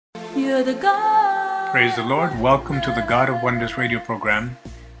You're the God. Praise the Lord. Welcome to the God of Wonders radio program.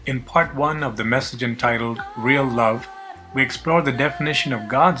 In part 1 of the message entitled Real Love, we explore the definition of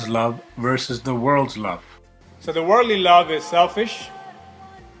God's love versus the world's love. So the worldly love is selfish.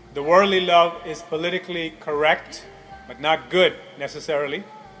 The worldly love is politically correct, but not good necessarily.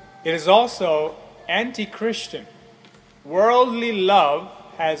 It is also anti-Christian. Worldly love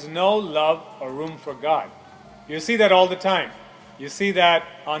has no love or room for God. You see that all the time. You see that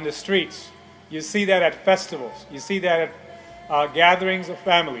on the streets. You see that at festivals. You see that at gatherings of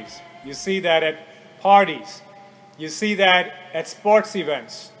families. You see that at parties. You see that at sports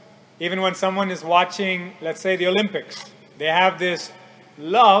events. Even when someone is watching, let's say, the Olympics, they have this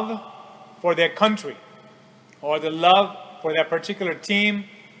love for their country, or the love for that particular team,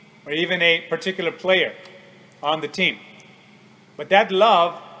 or even a particular player on the team. But that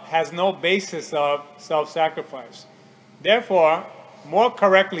love has no basis of self-sacrifice. Therefore, more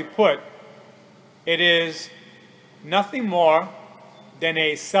correctly put, it is nothing more than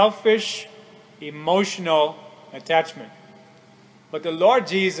a selfish, emotional attachment. But the Lord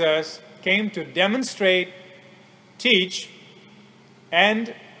Jesus came to demonstrate, teach,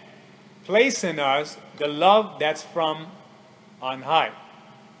 and place in us the love that's from on high,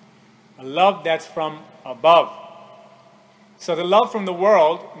 a love that's from above. So the love from the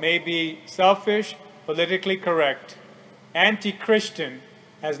world may be selfish, politically correct, anti-Christian,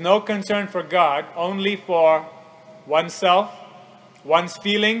 has no concern for God, only for oneself, one's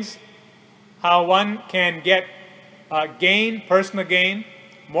feelings, how one can get gain, personal gain,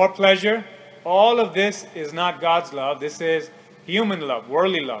 more pleasure. All of this is not God's love. This is human love,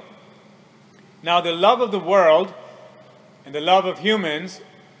 worldly love. Now, the love of the world and the love of humans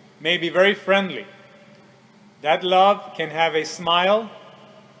may be very friendly. That love can have a smile.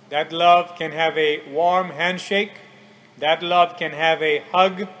 That love can have a warm handshake. That love can have a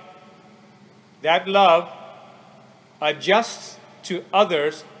hug. That love adjusts to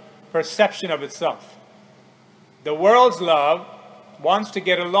others' perception of itself. The world's love wants to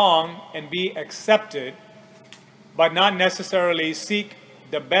get along and be accepted, but not necessarily seek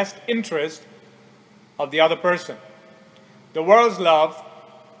the best interest of the other person. The world's love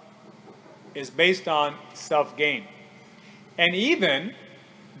is based on self-gain. And even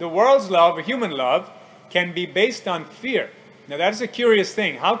the world's love, or human love, can be based on fear. Now that's a curious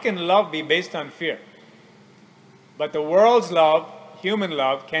thing. How can love be based on fear? But the world's love, human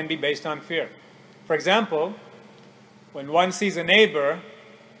love, can be based on fear. For example, when one sees a neighbor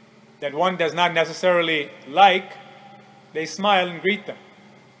that one does not necessarily like, they smile and greet them.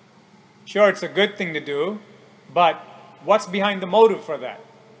 Sure, it's a good thing to do, but what's behind the motive for that?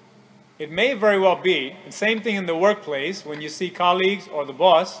 It may very well be, and same thing in the workplace, when you see colleagues or the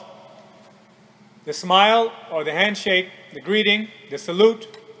boss, the smile or the handshake, the greeting, the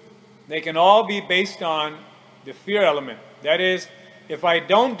salute, they can all be based on the fear element. That is, if I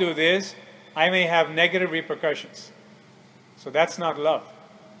don't do this, I may have negative repercussions. So that's not love.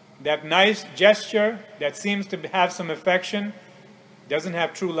 That nice gesture that seems to have some affection doesn't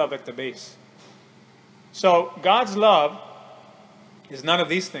have true love at the base. So God's love is none of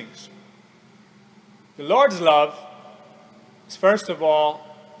these things. The Lord's love is first of all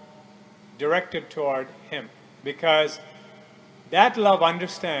directed toward Him, because that love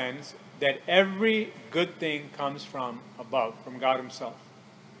understands that every good thing comes from above, from God Himself.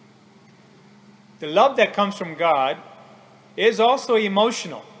 The love that comes from God is also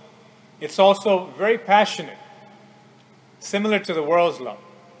emotional. It's also very passionate, similar to the world's love.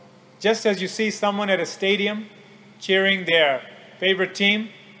 Just as you see someone at a stadium cheering their favorite team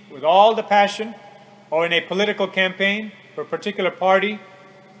with all the passion, or in a political campaign for a particular party,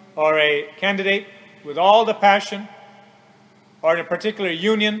 or a candidate with all the passion, or in a particular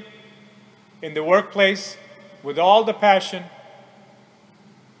union in the workplace with all the passion,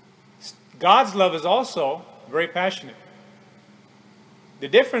 God's love is also very passionate. The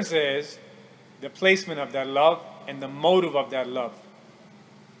difference is the placement of that love and the motive of that love.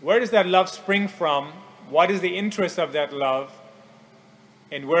 Where does that love spring from? What is the interest of that love?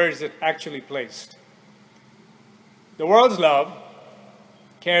 And where is it actually placed? The world's love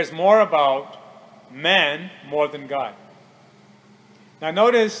cares more about man more than God. Now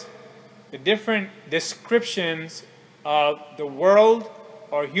notice the different descriptions of the world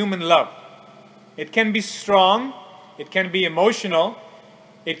or human love. It can be strong, it can be emotional,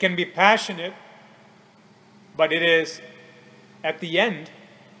 it can be passionate, but it is, at the end,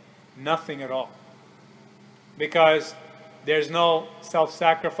 nothing at all. Because there's no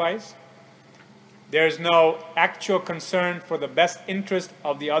self-sacrifice, there's no actual concern for the best interest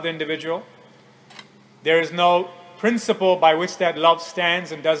of the other individual, there is no principle by which that love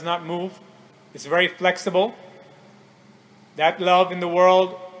stands and does not move. It's very flexible. That love in the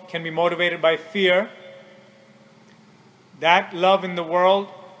world can be motivated by fear. That love in the world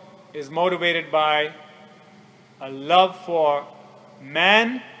is motivated by a love for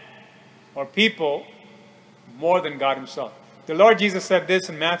man or people more than God himself. The Lord Jesus said this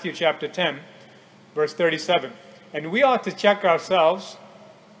in Matthew chapter 10, verse 37. And we ought to check ourselves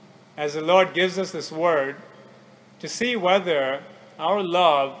as the Lord gives us this word to see whether our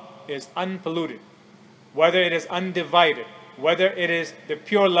love is unpolluted, whether it is undivided, whether it is the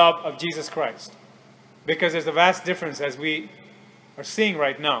pure love of Jesus Christ. Because there's a vast difference, as we are seeing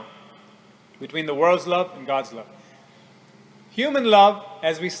right now, between the world's love and God's love. Human love,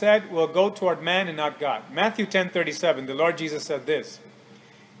 as we said, will go toward man and not God. Matthew 10:37, the Lord Jesus said this: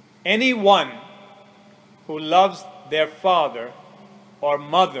 anyone who loves their father or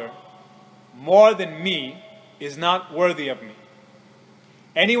mother more than me is not worthy of me.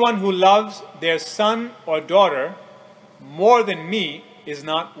 Anyone who loves their son or daughter more than me is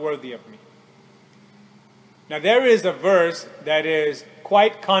not worthy of me. Now there is a verse that is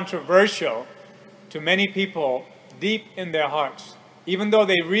quite controversial to many people deep in their hearts. Even though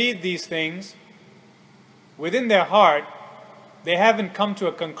they read these things, within their heart, they haven't come to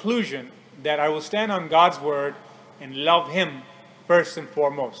a conclusion that I will stand on God's word and love him first and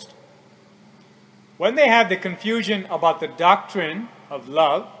foremost. When they have the confusion about the doctrine of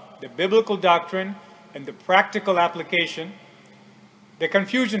love, the biblical doctrine, and the practical application, the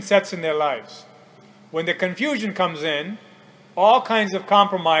confusion sets in their lives. When the confusion comes in, all kinds of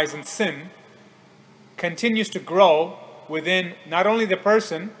compromise and sin continues to grow within not only the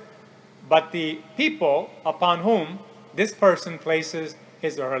person, but the people upon whom this person places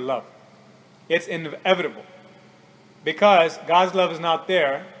his or her love. It's inevitable. Because God's love is not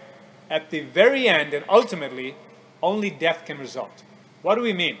there, at the very end and ultimately, only death can result. What do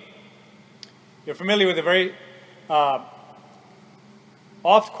we mean? You're familiar with a very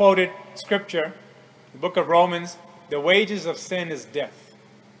oft-quoted scripture, the book of Romans: the wages of sin is death.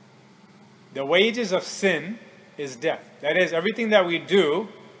 The wages of sin is death. That is, everything that we do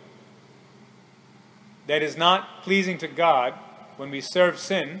that is not pleasing to God, when we serve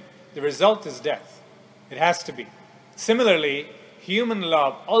sin, the result is death. It has to be. Similarly, human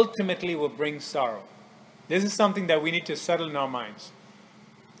love ultimately will bring sorrow. This is something that we need to settle in our minds.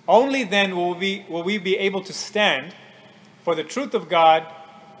 Only then will we be able to stand for the truth of God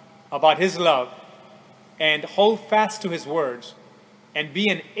about his love and hold fast to his words and be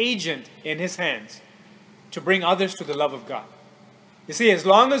an agent in his hands to bring others to the love of God. You see, as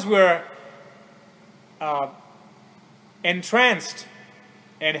long as we're entranced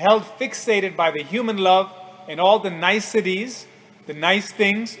and held fixated by the human love and all the niceties, the nice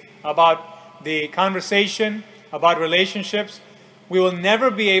things about the conversation, about relationships, we will never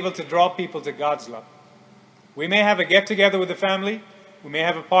be able to draw people to God's love. We may have a get-together with the family, we may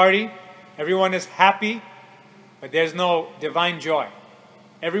have a party, everyone is happy, but there's no divine joy.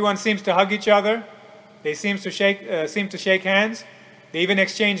 Everyone seems to hug each other, they seem to shake hands, they even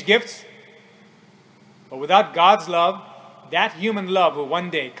exchange gifts. But without God's love, that human love will one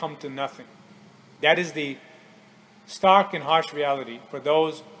day come to nothing. That is the stark and harsh reality for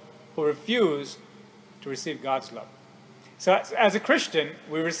those who refuse to receive God's love. So as a Christian,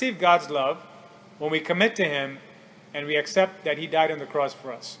 we receive God's love when we commit to him and we accept that he died on the cross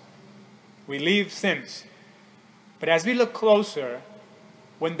for us. We leave sins. But as we look closer,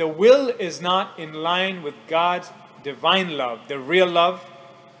 when the will is not in line with God's divine love, the real love,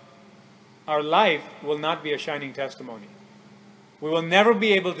 our life will not be a shining testimony. We will never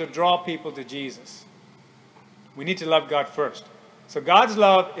be able to draw people to Jesus. We need to love God first. So God's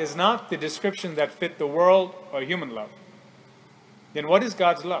love is not the description that fit the world or human love. Then what is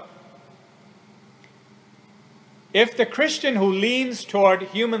God's love? If the Christian who leans toward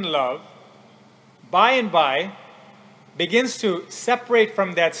human love, by and by, begins to separate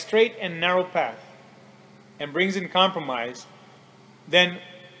from that straight and narrow path and brings in compromise, then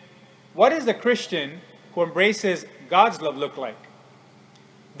what does the Christian who embraces God's love look like?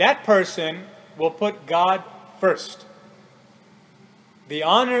 That person will put God first. The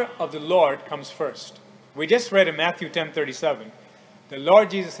honor of the Lord comes first. We just read in Matthew 10:37, the Lord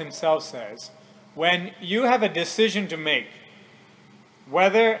Jesus himself says, when you have a decision to make,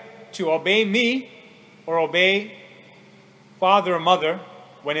 whether to obey me or obey father or mother,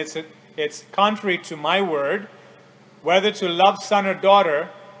 when it's contrary to my word, whether to love son or daughter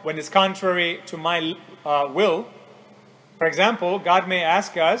when it's contrary to my will. For example, God may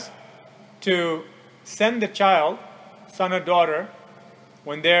ask us to send the child, son or daughter,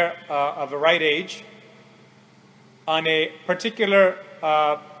 when they're of a right age, on a particular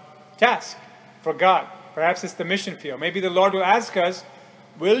task for God. Perhaps it's the mission field. Maybe the Lord will ask us,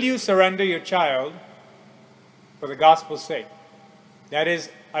 will you surrender your child for the gospel's sake? That is,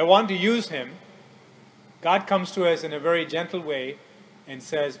 I want to use him. God comes to us in a very gentle way and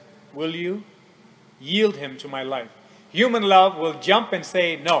says, will you yield him to my life? Human love will jump and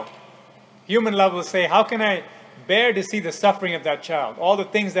say no. Human love will say, how can I bear to see the suffering of that child, all the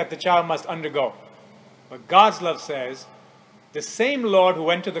things that the child must undergo? But God's love says, the same Lord who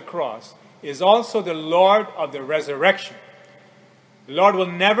went to the cross is also the Lord of the resurrection. The Lord will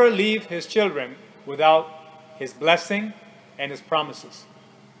never leave his children without his blessing and his promises.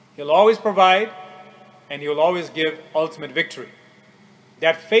 He'll always provide, and he will always give ultimate victory.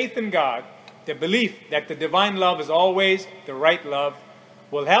 That faith in God, the belief that the divine love is always the right love,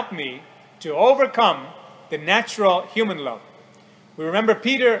 will help me to overcome the natural human love. We remember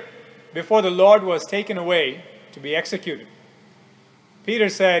Peter, before the Lord was taken away to be executed. Peter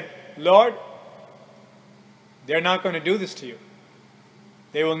said, Lord, they're not going to do this to you.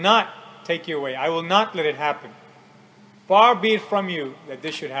 They will not take you away. I will not let it happen. Far be it from you that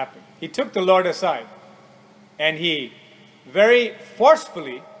this should happen. He took the Lord aside, and he very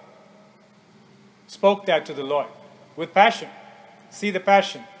forcefully spoke that to the Lord with passion. See the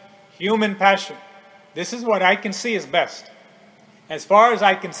passion, human passion. This is what I can see is best. As far as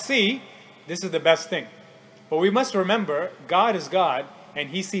I can see, this is the best thing. But we must remember, God is God, and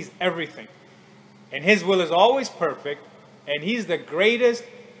he sees everything. And his will is always perfect, and he's the greatest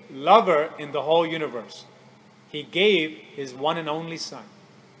lover in the whole universe. He gave his one and only Son.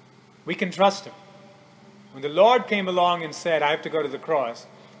 We can trust him. When the Lord came along and said, I have to go to the cross,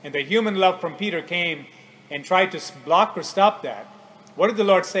 and the human love from Peter came and tried to block or stop that, what did the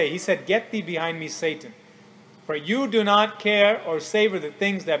Lord say? He said, get thee behind me, Satan. For you do not care or savor the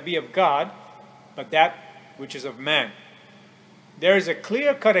things that be of God, but that which is of man. There is a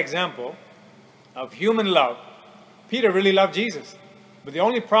clear-cut example of human love. Peter really loved Jesus. But the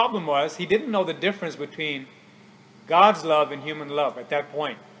only problem was he didn't know the difference between God's love and human love at that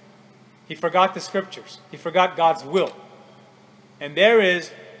point. He forgot the scriptures. He forgot God's will. And there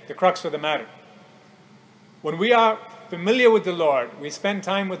is the crux of the matter. When we are familiar with the Lord, we spend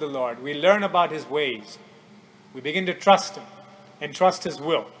time with the Lord, we learn about his ways, we begin to trust him and trust his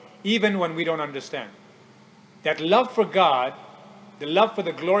will, even when we don't understand. That love for God, the love for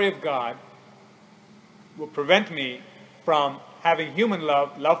the glory of God, will prevent me from having human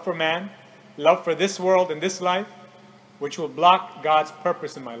love, love for man, love for this world and this life, which will block God's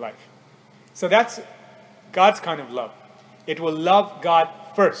purpose in my life. So that's God's kind of love. It will love God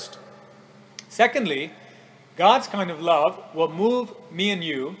first. Secondly, God's kind of love will move me and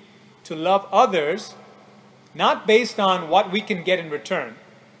you to love others, not based on what we can get in return.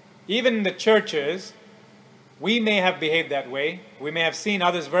 Even in the churches, we may have behaved that way. We may have seen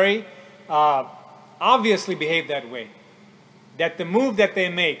others very obviously behave that way. That the move that they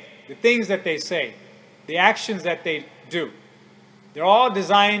make, the things that they say, the actions that they do, they're all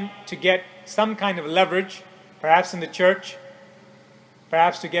designed to get some kind of leverage, perhaps in the church,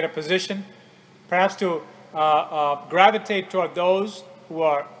 perhaps to get a position, perhaps to gravitate toward those who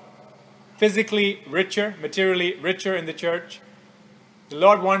are physically richer, materially richer in the church. The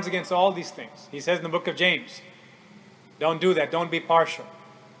Lord warns against all these things. He says in the book of James, don't do that, don't be partial.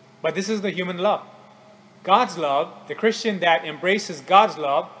 But this is the human love. God's love, the Christian that embraces God's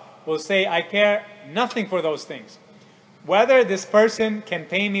love, will say, I care nothing for those things. Whether this person can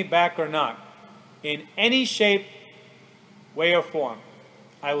pay me back or not, in any shape, way, or form,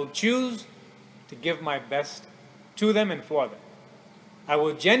 I will choose to give my best to them and for them. I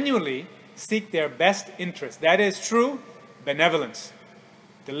will genuinely seek their best interest. That is true benevolence.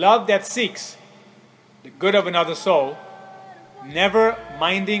 The love that seeks the good of another soul, never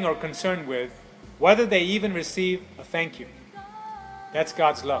minding or concerned with whether they even receive a thank you. That's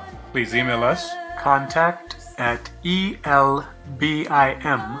God's love. Please email us,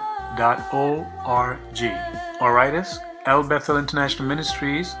 contact@elbim.org, or write us, El Bethel International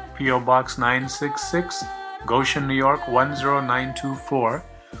Ministries, P.O. Box 966, Goshen, New York 10924,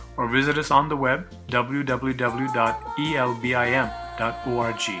 or visit us on the web,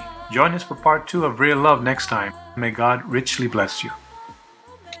 www.elbim.org. Join us for part 2 of Real Love next time. May God richly bless you.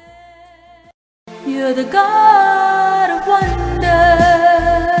 You're the God of wonders.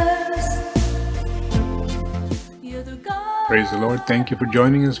 You're the God. Praise the Lord. Thank you for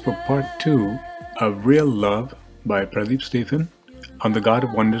joining us for part 2 of Real Love by Pradeep Stephen on the God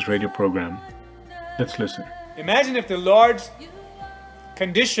of Wonders radio program. Let's listen. Imagine if the Lord's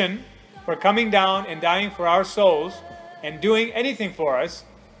condition for coming down and dying for our souls and doing anything for us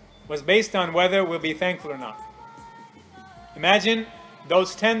was based on whether we'll be thankful or not. Imagine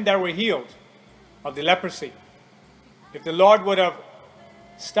those 10 that were healed of the leprosy. If the Lord would have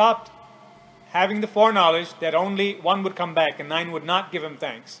stopped having the foreknowledge that only one would come back and 9 would not give him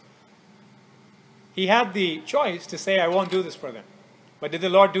thanks, he had the choice to say, I won't do this for them. But did the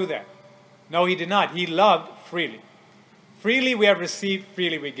Lord do that? No, he did not. He loved freely. Freely we have received,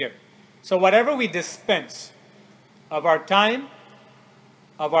 freely we give. So whatever we dispense of our time,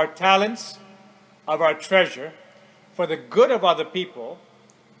 of our talents, of our treasure, for the good of other people,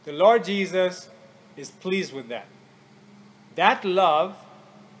 the Lord Jesus is pleased with that. That love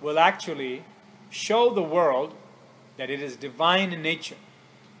will actually show the world that it is divine in nature,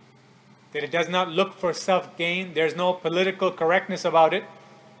 that it does not look for self-gain. There's no political correctness about it.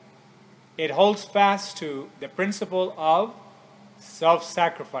 It holds fast to the principle of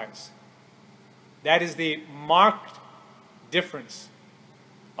self-sacrifice. That is the marked difference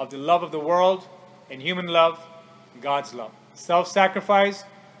of the love of the world and human love, God's love. Self-sacrifice,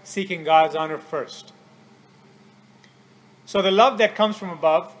 seeking God's honor first. So the love that comes from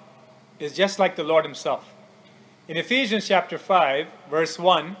above is just like the Lord himself. In Ephesians chapter 5, verse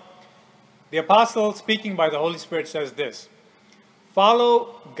 1, the apostle, speaking by the Holy Spirit, says this: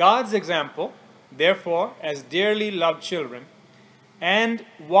 follow God's example, therefore, as dearly loved children, and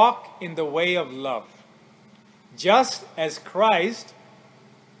walk in the way of love, just as Christ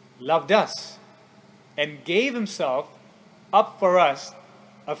loved us and gave himself up for us,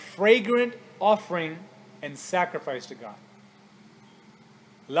 a fragrant offering and sacrifice to God.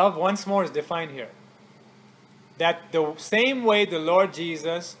 Love, once more, is defined here. That the same way the Lord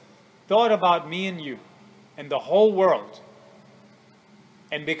Jesus thought about me and you and the whole world,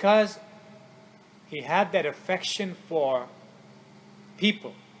 and because he had that affection for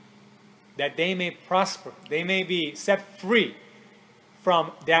people, that they may prosper, they may be set free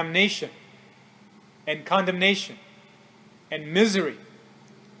from damnation and condemnation and misery.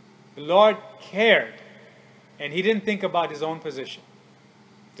 The Lord cared, and he didn't think about his own position.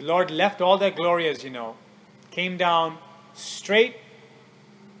 The Lord left all that glory, as you know, came down straight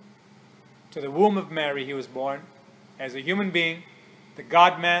to the womb of Mary. He was born as a human being, the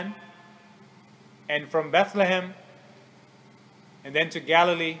God-man, and from Bethlehem, and then to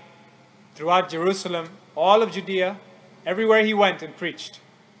Galilee, throughout Jerusalem, all of Judea, everywhere he went and preached,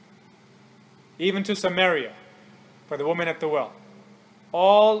 even to Samaria, for the woman at the well.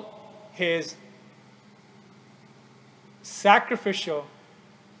 All his sacrificial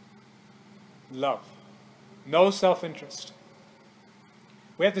love, no self-interest.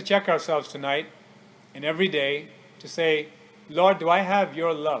 We have to check ourselves tonight and every day to say, Lord, do I have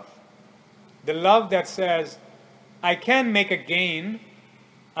your love? The love that says, I can make a gain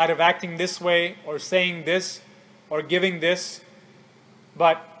out of acting this way or saying this or giving this,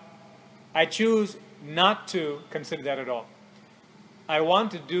 but I choose not to consider that at all. I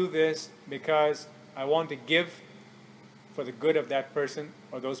want to do this because I want to give for the good of that person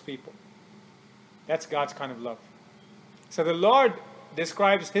or those people. That's God's kind of love. So the Lord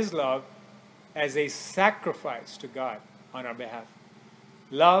describes his love as a sacrifice to God on our behalf.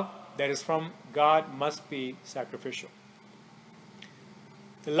 Love that is from God must be sacrificial.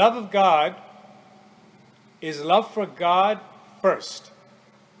 The love of God is love for God first.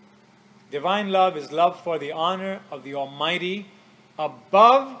 Divine love is love for the honor of the Almighty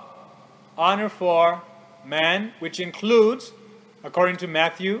above honor for man, which includes, according to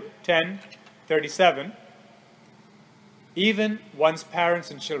Matthew 10:37, even one's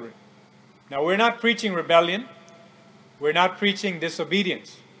parents and children. Now, we're not preaching rebellion. We're not preaching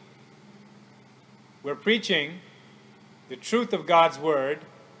disobedience. We're preaching the truth of God's word,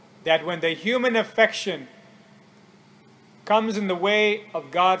 that when the human affection comes in the way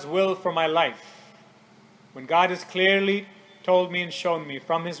of God's will for my life, when God has clearly told me and shown me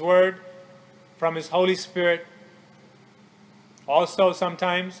from his word, from his Holy Spirit, also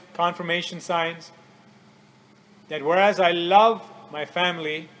sometimes confirmation signs, that whereas I love my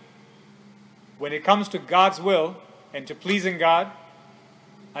family, when it comes to God's will and to pleasing God,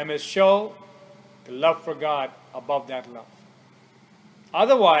 I must show the love for God above that love.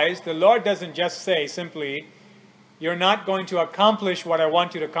 Otherwise, the Lord doesn't just say simply, you're not going to accomplish what I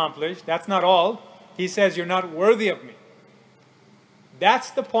want you to accomplish. That's not all. He says you're not worthy of me. That's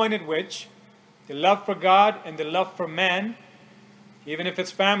the point at which the love for God and the love for man, even if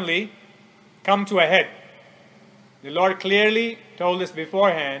it's family, come to a head. The Lord clearly told us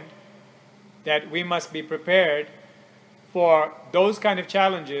beforehand that we must be prepared for those kind of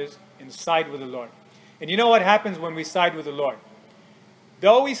challenges and side with the Lord. And you know what happens when we side with the Lord?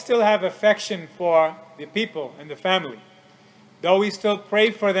 Though we still have affection for the people and the family, though we still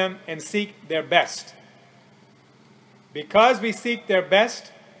pray for them and seek their best, Because we seek their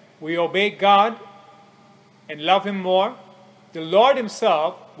best, we obey God and love Him more, the Lord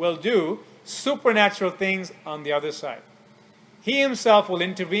Himself will do supernatural things on the other side. He Himself will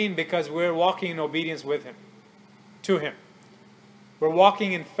intervene because we're walking in obedience with Him, to Him. We're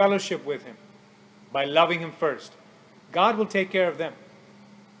walking in fellowship with Him by loving Him first. God will take care of them.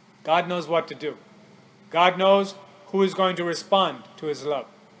 God knows what to do. God knows who is going to respond to His love.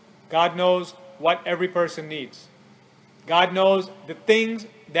 God knows what every person needs. God knows the things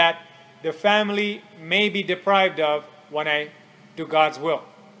that the family may be deprived of when I do God's will.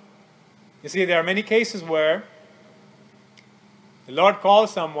 You see, there are many cases where the Lord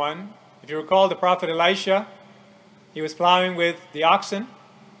calls someone. If you recall the prophet Elisha, he was plowing with the oxen.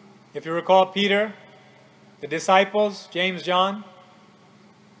 If you recall Peter, the disciples, James, John,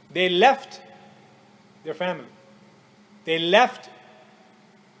 they left their family. They left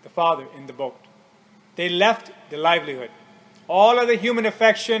the father in the boat. They left the livelihood. All of the human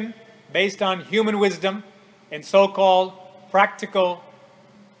affection based on human wisdom and so-called practical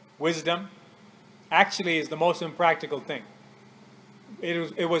wisdom actually is the most impractical thing.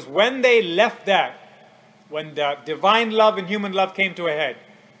 It was when they left that, when the divine love and human love came to a head,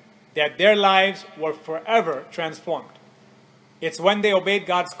 that their lives were forever transformed. It's when they obeyed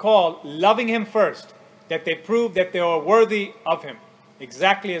God's call, loving Him first, that they proved that they were worthy of Him,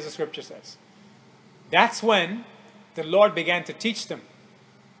 exactly as the Scripture says. That's when the Lord began to teach them.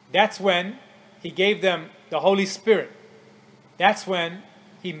 That's when He gave them the Holy Spirit. That's when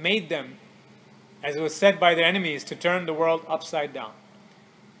He made them, as it was said by their enemies, to turn the world upside down.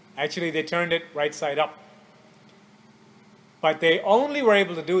 Actually, they turned it right side up. But they only were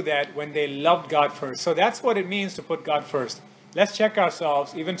able to do that when they loved God first. So that's what it means to put God first. Let's check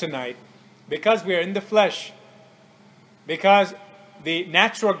ourselves, even tonight, because we are in the flesh, because the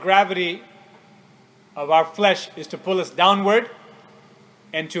natural gravity of our flesh is to pull us downward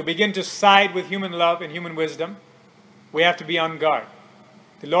and to begin to side with human love and human wisdom, we have to be on guard.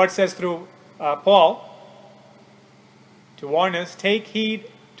 The Lord says through Paul to warn us, take heed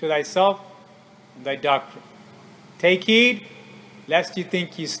to thyself and thy doctrine. Take heed lest you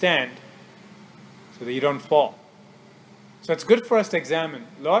think you stand, so that you don't fall. So it's good for us to examine,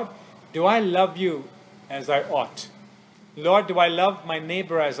 Lord, do I love you as I ought? Lord, do I love my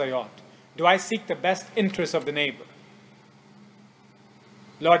neighbor as I ought? Do I seek the best interests of the neighbor?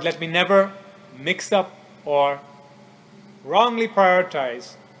 Lord, let me never mix up or wrongly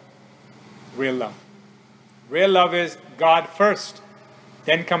prioritize real love. Real love is God first.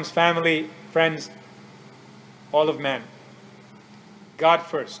 Then comes family, friends, all of man. God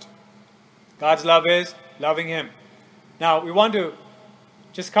first. God's love is loving Him. Now, we want to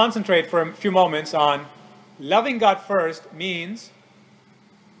just concentrate for a few moments on loving God first means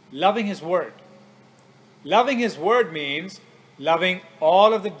loving His Word. Loving His Word means loving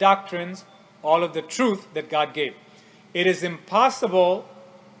all of the doctrines, all of the truth that God gave. It is impossible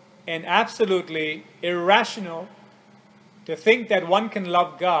and absolutely irrational to think that one can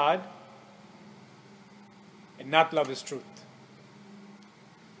love God and not love His truth.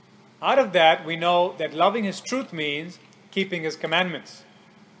 Out of that, we know that loving His truth means keeping His commandments,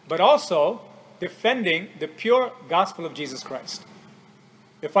 but also defending the pure gospel of Jesus Christ.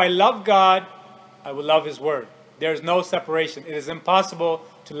 If I love God, I will love His Word. There is no separation. It is impossible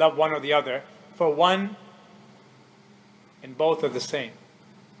to love one or the other, for one and both are the same.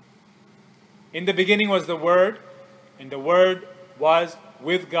 In the beginning was the Word, and the Word was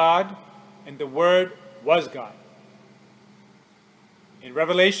with God, and the Word was God. In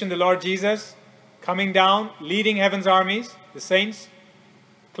Revelation, the Lord Jesus coming down, leading heaven's armies, the saints,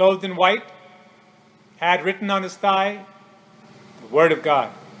 clothed in white, had written on His thigh, the Word of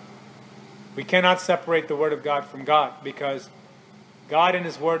God. We cannot separate the Word of God from God, because God and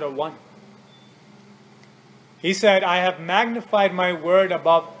His Word are one. He said, I have magnified my Word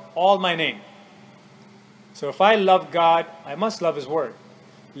above all my name. So if I love God, I must love His Word.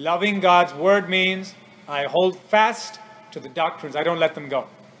 Loving God's Word means I hold fast to the doctrines. I don't let them go.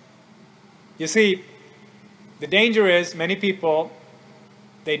 You see, the danger is many people,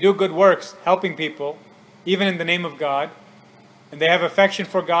 they do good works, helping people, even in the name of God, and they have affection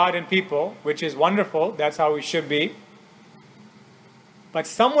for God and people, which is wonderful. That's how we should be. But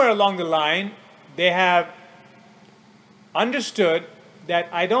somewhere along the line, they have understood that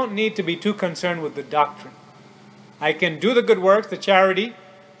I don't need to be too concerned with the doctrine. I can do the good works, the charity,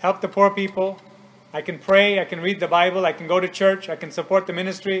 help the poor people. I can pray, I can read the Bible, I can go to church, I can support the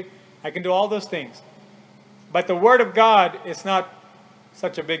ministry, I can do all those things. But the Word of God is not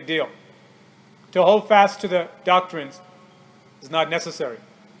such a big deal. To hold fast to the doctrines is not necessary.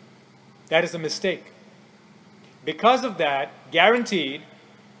 That is a mistake. Because of that, guaranteed,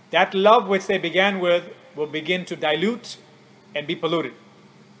 that love which they began with will begin to dilute and be polluted.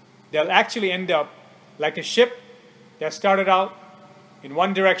 They'll actually end up like a ship that started out in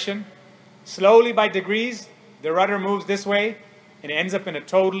one direction. Slowly, by degrees, the rudder moves this way and it ends up in a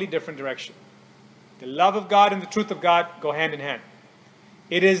totally different direction. The love of God and the truth of God go hand in hand.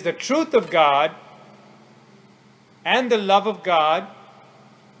 It is the truth of God and the love of God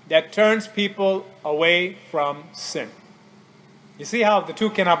that turns people away from sin. You see how the two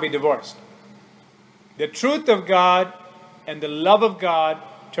cannot be divorced. The truth of God and the love of God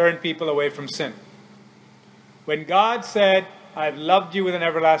turn people away from sin. When God said, "I've loved you with an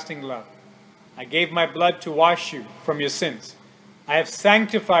everlasting love. I gave my blood to wash you from your sins. I have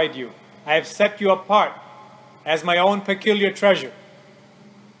sanctified you. I have set you apart as my own peculiar treasure,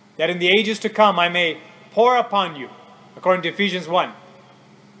 that in the ages to come I may pour upon you," according to Ephesians 1,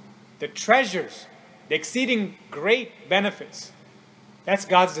 the treasures, the exceeding great benefits. That's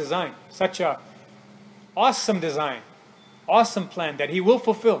God's design. Such a awesome design, awesome plan that He will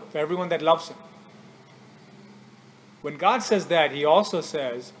fulfill for everyone that loves Him. When God says that, He also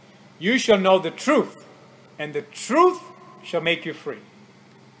says, "You shall know the truth, and the truth shall make you free."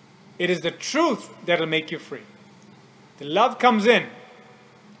 It is the truth that will make you free. The love comes in.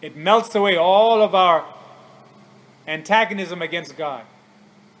 It melts away all of our antagonism against God.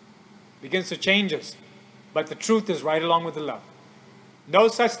 Begins to change us. But the truth is right along with the love. No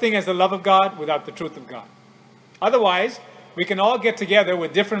such thing as the love of God without the truth of God. Otherwise, we can all get together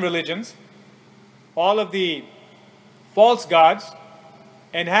with different religions, all of the false gods,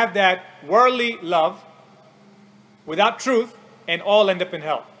 and have that worldly love without truth, and all end up in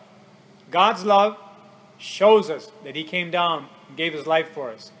hell. God's love shows us that He came down and gave His life for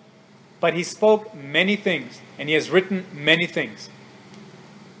us. But He spoke many things, and He has written many things.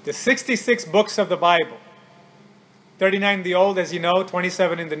 The 66 books of the Bible, 39 in the Old, as you know,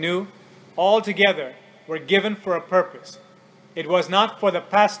 27 in the New, all together were given for a purpose. It was not for the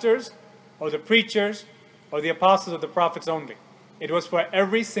pastors or the preachers or the apostles or the prophets only. It was for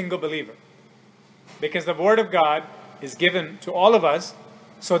every single believer. Because the Word of God is given to all of us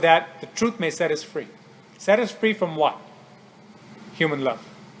so that the truth may set us free. Set us free from what? Human love.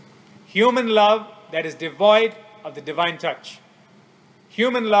 Human love that is devoid of the divine touch.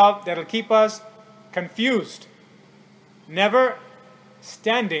 Human love that will keep us confused, never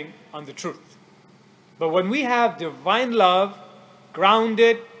standing on the truth. But when we have divine love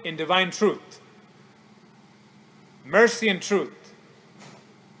grounded in divine truth, mercy and truth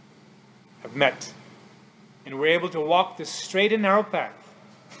have met, and we're able to walk this straight and narrow path,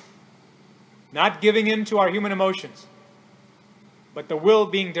 not giving in to our human emotions, but the will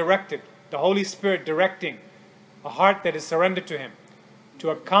being directed, the Holy Spirit directing a heart that is surrendered to Him to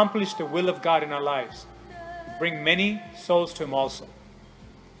accomplish the will of God in our lives, bring many souls to Him also.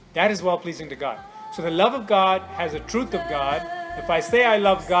 That is well-pleasing to God. So the love of God has the truth of God. If I say I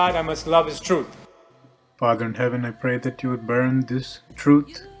love God, I must love His truth. Father in heaven, I pray that you would burn this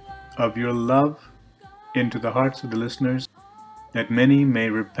truth of your love into the hearts of the listeners, that many may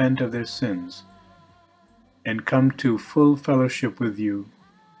repent of their sins and come to full fellowship with you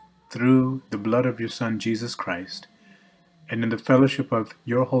through the blood of your Son, Jesus Christ, and in the fellowship of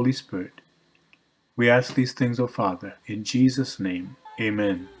your Holy Spirit. We ask these things, O Father, in Jesus' name,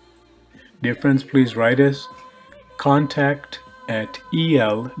 amen. Dear friends, please write us,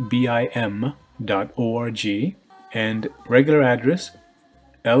 contact@elbim.org, and regular address,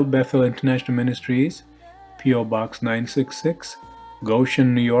 El Bethel International Ministries, P.O. Box 966,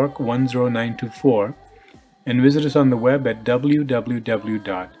 Goshen, New York 10924, and visit us on the web at www.elbim.org.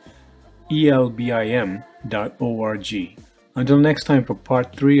 Until next time for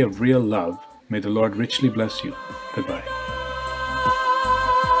part 3 of Real Love, may the Lord richly bless you. Goodbye.